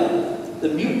Magneto, the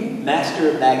mutant master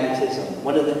of magnetism,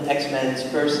 one of the X-Men's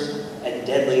first and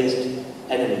deadliest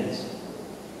enemies.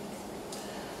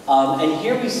 And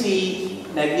here we see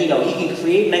Magneto. He can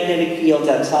create magnetic fields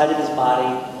outside of his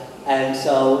body. And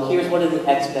so here's one of the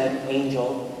X-Men,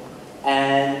 Angel.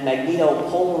 And Magneto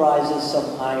polarizes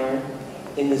some iron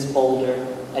in this boulder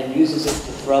and uses it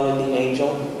to throw at the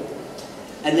Angel.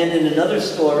 And then in another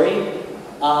story,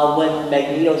 when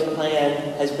Magneto's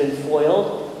plan has been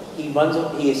foiled, he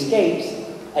escapes,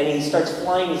 and he starts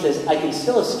flying. He says, "I can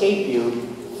still escape you,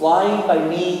 flying by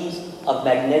means of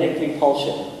magnetic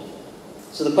repulsion."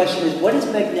 So the question is, what does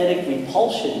magnetic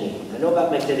repulsion mean? I know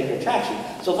about magnetic attraction.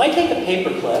 So if I take a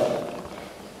paper clip,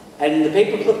 and the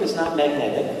paper clip is not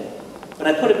magnetic, but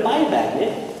I put it by a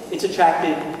magnet, it's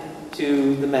attracted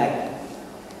to the magnet.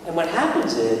 And what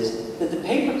happens is that the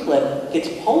paper clip gets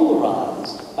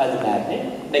polarized by the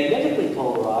magnet, magnetically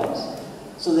polarized,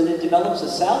 so that it develops a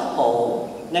south pole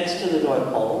next to the north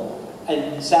pole,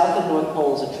 and south and north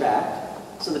poles attract,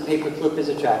 so the paper clip is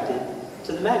attracted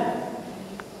to the magnet.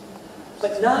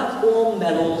 But not all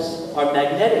metals are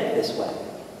magnetic this way.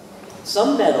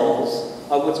 Some metals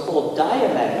are what's called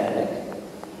diamagnetic,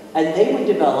 and they would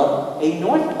develop a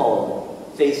north pole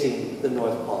facing the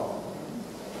north pole.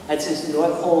 And since the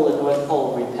north pole and north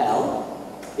pole repel,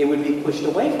 it would be pushed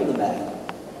away from the magnet.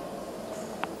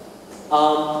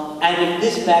 And if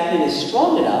this magnet is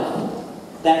strong enough,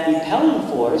 that repelling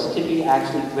force can be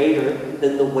actually greater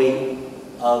than the weight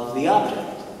of the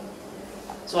object.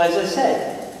 So as I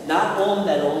said, not all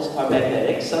metals are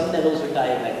magnetic. Some metals are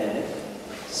diamagnetic.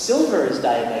 Silver is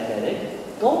diamagnetic.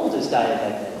 Gold is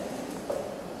diamagnetic.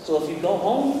 So if you go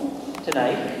home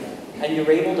tonight and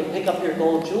you're able to pick up your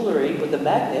gold jewelry with a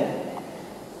magnet,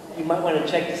 you might want to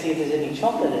check to see if there's any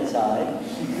chocolate inside.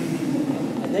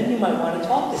 And then you might want to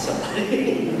talk to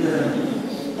somebody.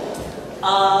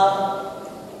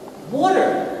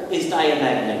 Water is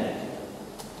diamagnetic.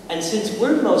 And since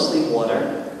we're mostly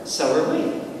water, so are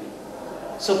we.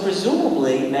 So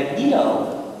presumably,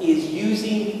 Magneto is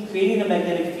creating a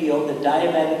magnetic field that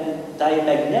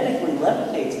diamagnetically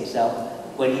levitates himself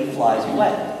when he flies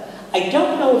away. I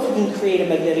don't know if you can create a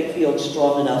magnetic field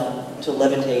strong enough to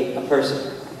levitate a person.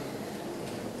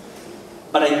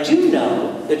 But I do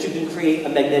know that you can create a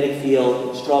magnetic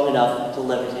field strong enough to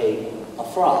levitate a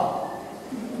frog.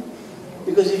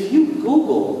 Because if you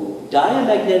Google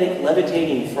diamagnetic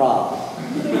levitating frog,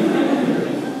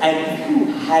 and who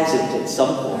hasn't at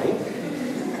some point,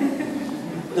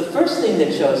 the first thing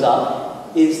that shows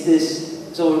up is this,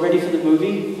 so we're ready for the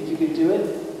movie, if you could do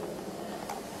it,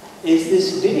 is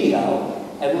this video,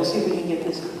 and we'll see if we can get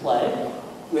this to play.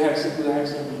 We have some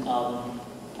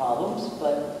problems,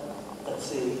 but let's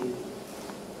see.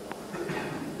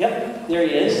 Yep, there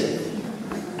he is.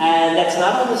 And that's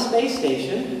not on the space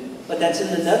station, but that's in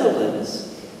the Netherlands,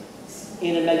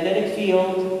 in a magnetic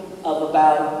field of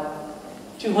about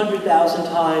 200,000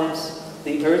 times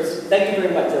the Earth's, thank you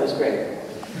very much, that was great.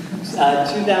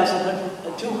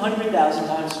 200,000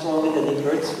 times stronger than the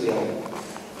Earth's field,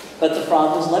 but the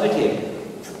frog was levitated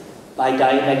by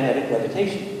diamagnetic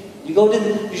levitation. You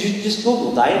should just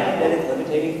Google diamagnetic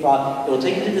levitating frog. It will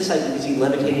take you to the site. You can see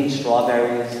levitating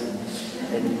strawberries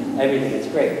and everything. It's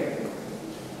great.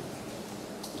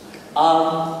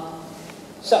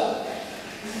 So,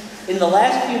 in the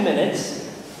last few minutes,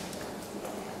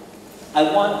 I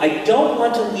don't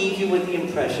want to leave you with the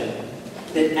impression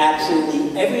that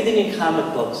absolutely everything in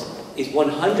comic books is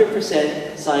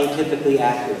 100% scientifically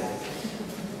accurate.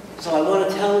 So I want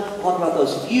to talk about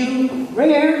those few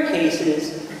rare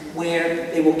cases where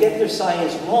they will get their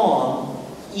science wrong,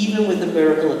 even with a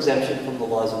miracle exemption from the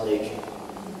laws of nature.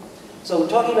 So we're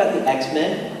talking about the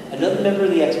X-Men. Another member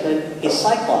of the X-Men is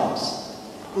Cyclops,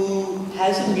 who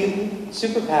has a mutant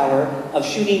superpower of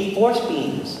shooting force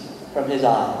beams from his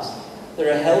eyes that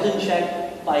are held in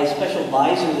check by a special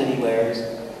visor that he wears,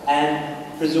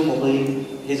 and presumably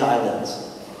his eyelids.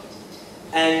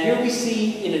 And here we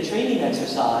see in a training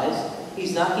exercise,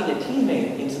 he's knocking a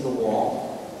teammate into the wall.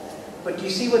 But do you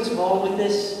see what's wrong with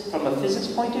this from a physics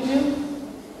point of view?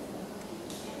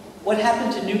 What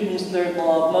happened to Newton's third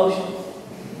law of motion?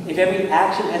 If every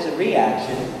action has a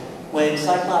reaction, when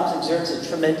Cyclops exerts a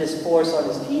tremendous force on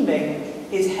his teammate,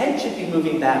 his head should be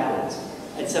moving backwards.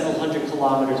 at several hundred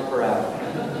kilometers per hour.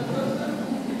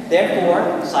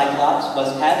 Therefore, Cyclops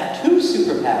must have two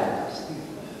superpowers: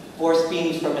 force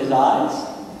beams from his eyes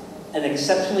and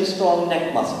exceptionally strong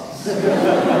neck muscles.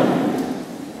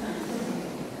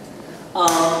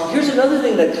 Here's another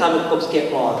thing that comic books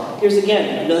get wrong. Here's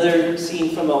again another scene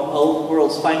from old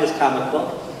world's finest comic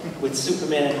book with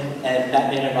Superman and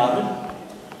Batman and Robin.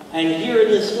 And here in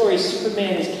this story,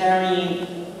 Superman is carrying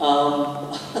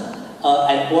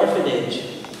an orphanage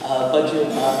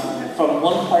from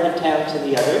one part of town to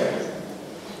the other.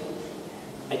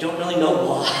 I don't really know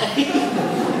why.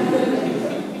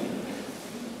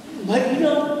 But you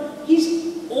know,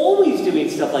 he's always doing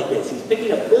stuff like this. He's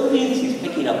picking up buildings, he's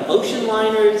picking up ocean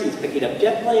liners, he's picking up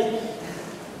jet planes.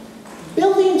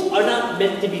 Buildings are not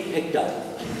meant to be picked up.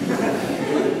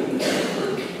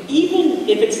 Even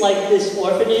if it's like this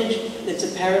orphanage that's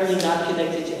apparently not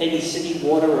connected to any city,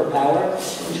 water, or power.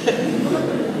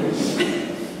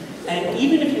 And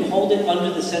even if you hold it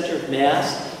under the center of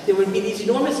mass, there would be these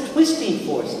enormous twisting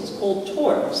forces called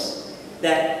torques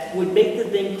that would make the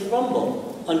thing crumble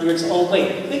under its own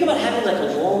weight. Think about having like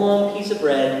a long piece of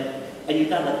bread, and you've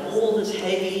got like all this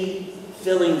heavy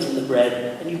fillings in the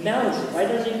bread, and you balance it right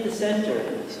underneath the center.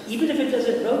 Even if it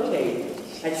doesn't rotate,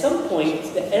 at some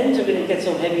point, the ends are going to get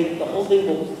so heavy that the whole thing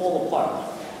will fall apart.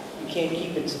 You can't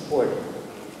keep it supported.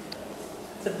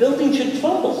 The building should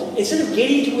crumble. Instead of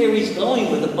getting to where he's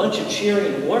going with a bunch of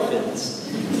cheering orphans,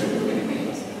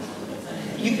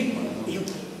 you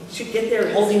should get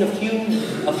there holding a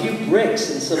few bricks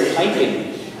and some piping.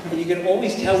 And you can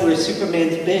always tell where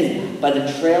Superman's been by the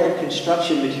trail of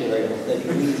construction material that he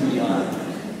leaves behind.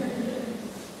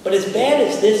 But as bad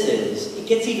as this is, it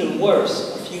gets even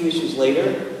worse a few issues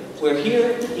later, where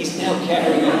here he's now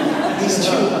carrying these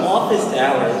two office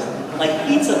towers like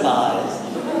pizza pies.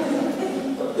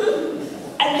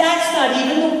 And that's not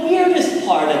even the weirdest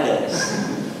part of this.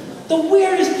 The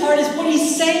weirdest part is what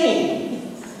he's saying.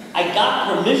 I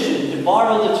got permission to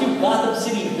borrow the two Gotham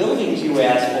City buildings you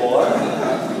asked for.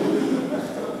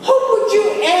 Who would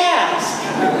you ask?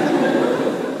 I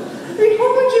mean, who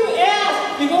would you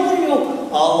ask? You go there and you go,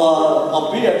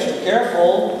 I'll be extra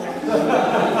careful.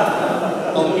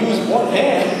 I'll use one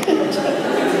hand.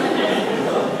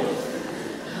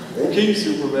 Okay,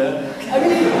 Superman. I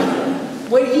mean,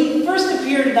 when he first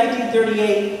appeared in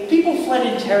 1938, people fled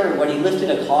in terror when he lifted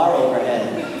a car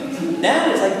overhead. Now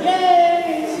it's like, yay!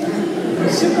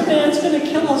 Superman's gonna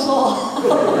kill us all.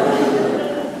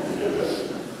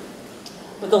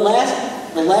 But the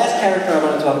last character I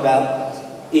want to talk about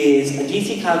is a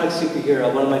DC Comics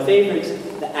superhero, one of my favorites,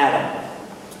 the Atom.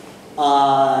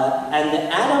 And the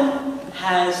Atom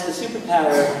has the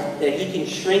superpower that he can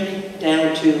shrink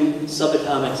down to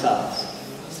subatomic size.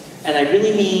 And I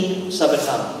really mean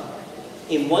subatomic.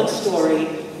 In one story,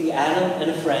 the Atom and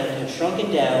a friend have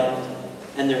shrunken down,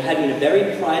 and they're having a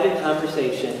very private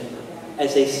conversation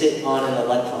as they sit on an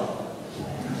electron.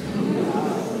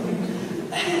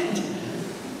 And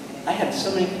I have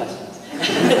so many questions.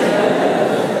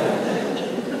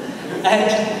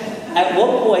 And at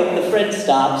one point, the friend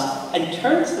stops and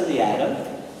turns to the Atom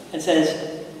and says,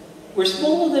 "We're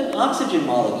smaller than oxygen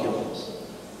molecules.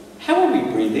 How are we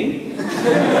breathing?"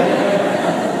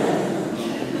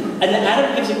 And the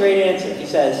Atom gives a great answer. He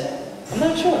says, "I'm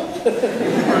not sure."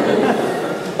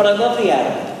 But I love the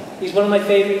Atom. He's one of my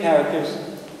favorite characters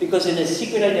because in his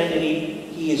secret identity,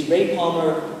 he is Ray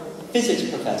Palmer, physics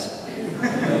professor,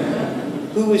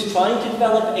 who was trying to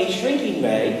develop a shrinking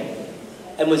ray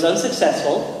and was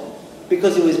unsuccessful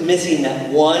because it was missing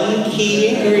that one key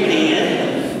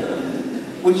ingredient,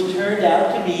 which turned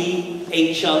out to be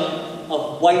a chunk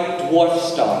of white dwarf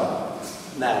star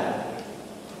matter.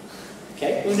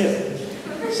 Okay, who knew?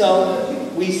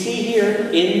 So we see here,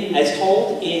 as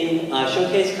told in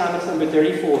Showcase Comics number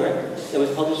 34, that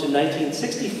was published in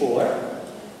 1964,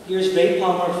 here's Ray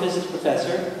Palmer, physics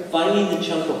professor, finding the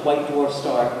chunk of white dwarf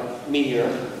star meteor,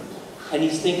 and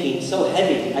he's thinking, so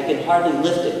heavy, I can hardly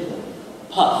lift it.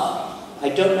 Puff. I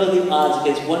don't know the odds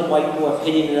against one white dwarf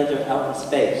hitting another out in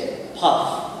space.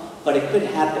 Puff. But it could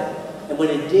happen. And when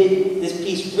it did, this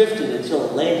piece drifted until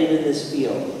it landed in this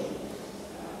field.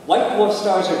 White dwarf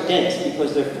stars are dense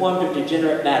because they're formed of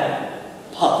degenerate matter.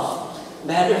 Puff.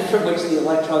 Matter from which the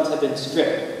electrons have been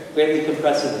stripped, greatly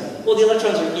compressing them. Well, the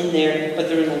electrons are in there, but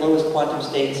they're in the lowest quantum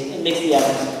states. It makes the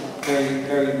atoms very,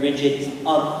 very rigid.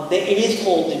 It is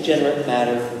called degenerate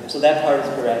matter, so that part is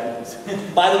correct.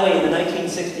 By the way, in the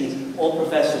 1960s, all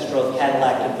professors drove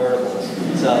Cadillac convertibles,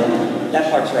 so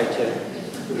that part's right too.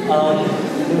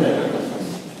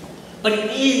 But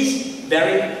it is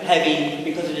very heavy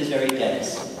because it is very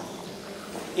dense.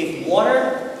 If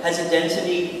water has a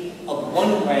density of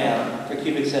 1 gram per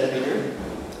cubic centimeter,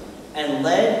 and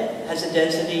lead has a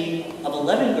density of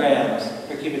 11 grams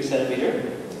per cubic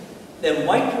centimeter, then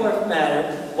white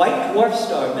dwarf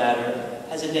star matter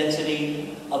has a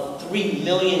density of 3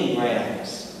 million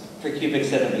grams per cubic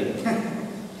centimeter.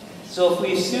 So if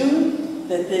we assume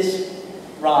that this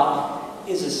rock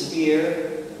is a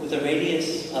sphere with a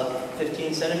radius of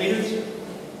 15 centimeters,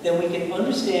 then we can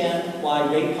understand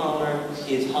why Ray Palmer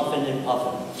is huffing and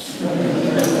puffing.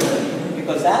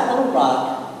 Because that little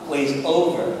rock weighs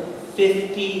over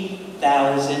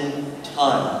 50,000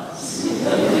 tons.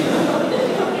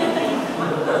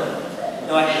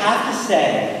 Now I have to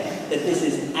say that this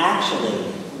is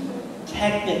actually,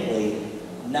 technically,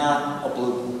 not a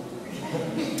blue.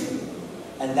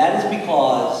 And that is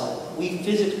because we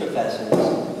physics professors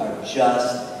are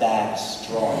just that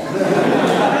strong.